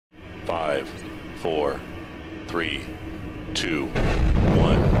5, 4, 3, 2, 1.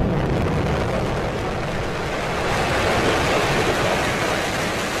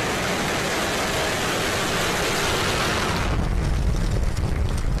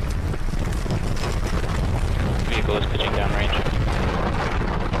 Vehicle is pitching downrange.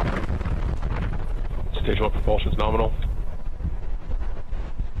 Stage 1 propulsion's nominal.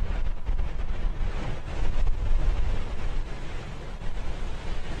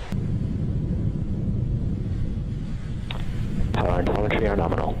 Power and telemetry are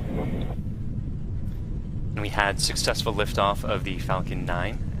nominal. And we had successful liftoff of the Falcon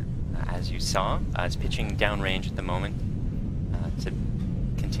 9, as you saw. It's pitching downrange at the moment to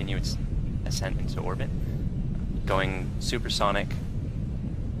continue its ascent into orbit. Going supersonic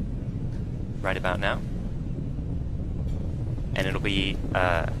right about now. And it'll be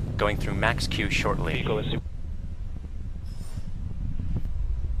going through max Q shortly. Vehicle is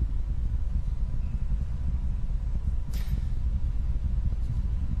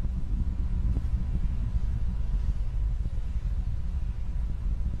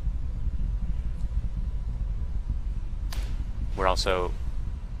We're also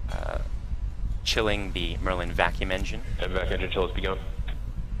chilling the Merlin vacuum engine. And vac engine chill has begun.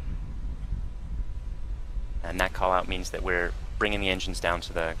 And that call out means that we're bringing the engines down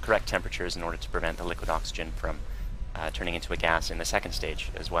to the correct temperatures in order to prevent the liquid oxygen from turning into a gas in the second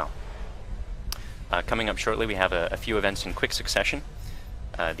stage as well. Coming up shortly, we have a few events in quick succession.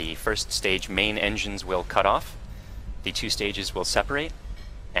 The first stage main engines will cut off, the two stages will separate,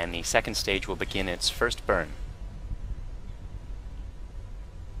 and the second stage will begin its first burn.